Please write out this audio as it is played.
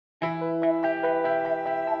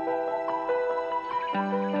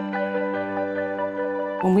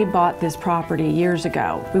When we bought this property years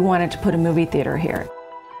ago, we wanted to put a movie theater here.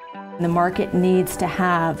 The market needs to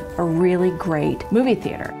have a really great movie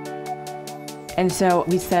theater. And so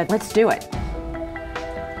we said, let's do it.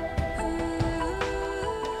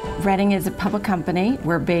 Reading is a public company.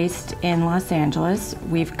 We're based in Los Angeles.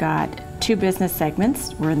 We've got 2 business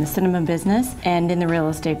segments. We're in the cinema business and in the real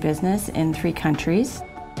estate business in 3 countries.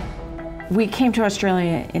 We came to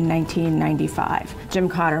Australia in 1995. Jim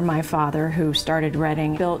Cotter, my father, who started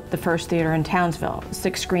Reading, built the first theater in Townsville,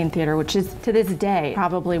 6-screen theater, which is to this day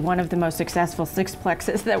probably one of the most successful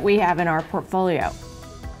sixplexes that we have in our portfolio.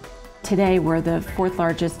 Today we're the 4th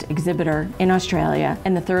largest exhibitor in Australia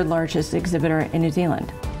and the 3rd largest exhibitor in New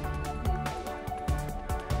Zealand.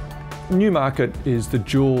 Newmarket is the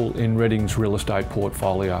jewel in Reading's real estate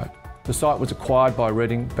portfolio. The site was acquired by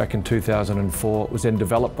Reading back in 2004. It was then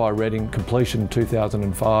developed by Reading, completion in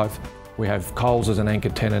 2005. We have Coles as an anchor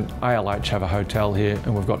tenant, ALH have a hotel here,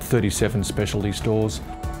 and we've got 37 specialty stores.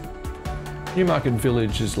 Newmarket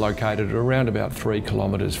Village is located at around about 3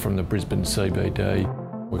 kilometres from the Brisbane CBD.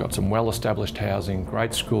 We've got some well-established housing,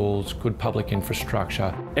 great schools, good public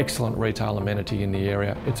infrastructure, excellent retail amenity in the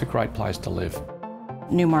area. It's a great place to live.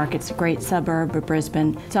 Newmarket's a great suburb of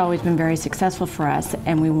Brisbane. It's always been very successful for us,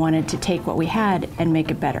 and we wanted to take what we had and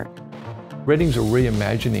make it better. Reading's are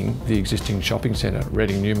reimagining the existing shopping centre,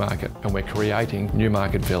 Reading Newmarket, and we're creating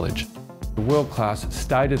Newmarket Village. A world-class,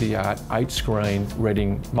 state-of-the-art 8-screen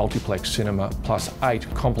Reading multiplex cinema plus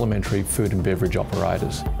 8 complementary food and beverage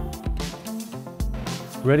operators.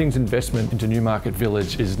 Reading's investment into Newmarket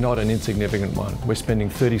Village is not an insignificant one. We're spending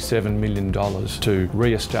 $37 million to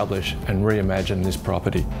re-establish and reimagine this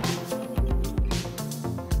property.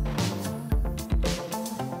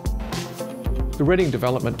 The Reading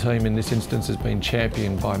development team in this instance has been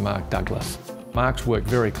championed by Mark Douglas. Mark's worked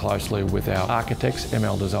very closely with our architects,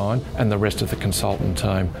 ML Design, and the rest of the consultant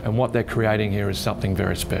team, and what they're creating here is something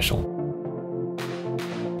very special.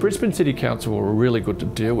 Brisbane City Council were really good to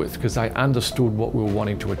deal with because they understood what we were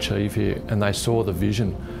wanting to achieve here and they saw the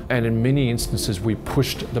vision. And in many instances we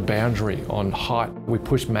pushed the boundary on height. We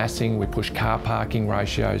pushed massing, we pushed car parking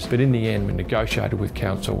ratios, but in the end we negotiated with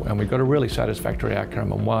Council and we got a really satisfactory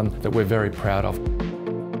outcome and one that we're very proud of.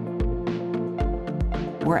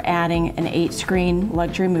 We're adding an 8-screen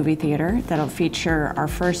luxury movie theater that'll feature our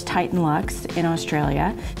first Titan Luxe in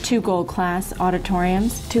Australia, 2 gold-class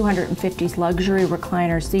auditoriums, 250 luxury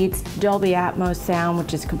recliner seats, Dolby Atmos sound,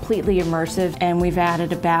 which is completely immersive, and we've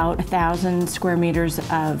added about 1,000 square meters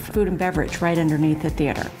of food and beverage right underneath the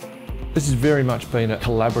theater. This has very much been a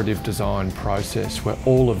collaborative design process where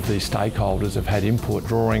all of the stakeholders have had input,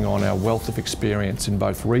 drawing on our wealth of experience in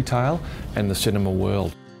both retail and the cinema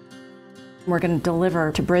world. We're going to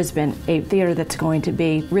deliver to Brisbane a theater that's going to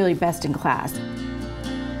be really best in class.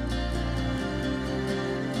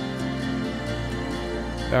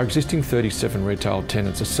 Our existing 37 retail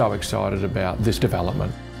tenants are so excited about this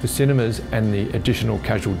development. The cinemas and the additional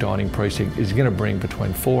casual dining precinct is going to bring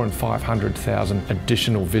between 400,000 and 500,000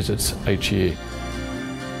 additional visits each year.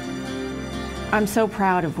 I'm so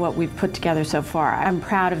proud of what we've put together so far. I'm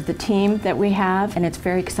proud of the team that we have, and it's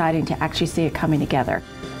very exciting to actually see it coming together.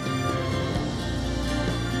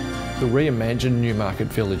 The reimagined Newmarket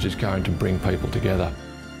Village is going to bring people together.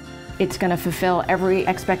 It's going to fulfill every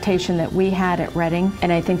expectation that we had at Reading,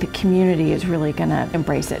 and I think the community is really going to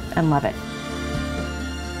embrace it and love it.